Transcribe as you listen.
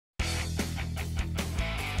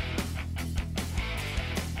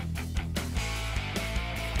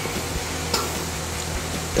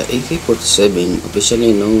The AK-47,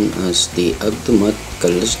 officially known as the avtomat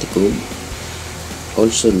kalashnikov,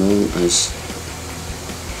 also known as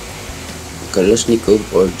kalashnikov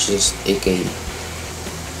or just AK,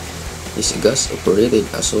 is a gas-operated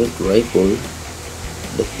assault rifle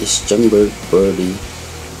that is chambered for the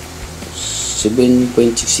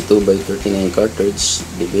 7.62 by 39 cartridge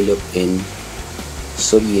developed in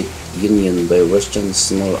Soviet Union by Russian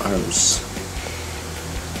Small Arms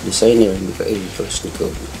designer Mikhail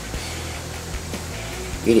Kalashnikov.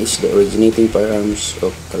 It is the originating firearms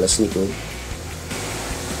of Kalashnikov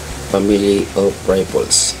family of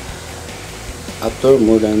rifles. After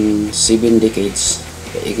more than 7 decades,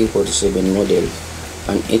 the AK-47 model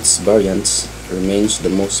and its variants remains the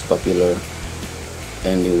most popular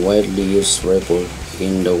and widely used rifle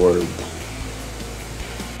in the world.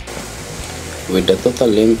 With a total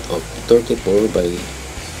length of 34 by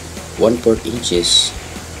 1/4 inches,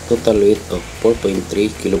 total weight of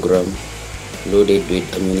 4.3 kg, loaded with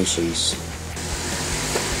ammunition.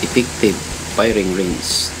 Effective firing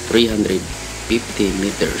range 350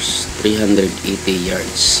 meters, 380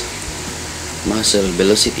 yards. Muzzle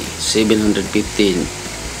velocity 715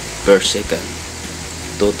 per second,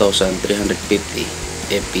 2350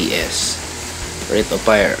 fps. Rate of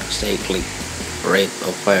fire cyclic rate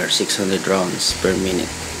of fire 600 rounds per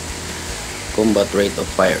minute. Combat rate of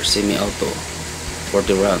fire semi-auto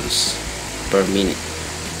 40 rounds per minute.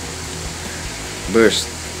 Burst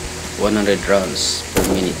 100 rounds per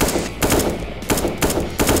minute.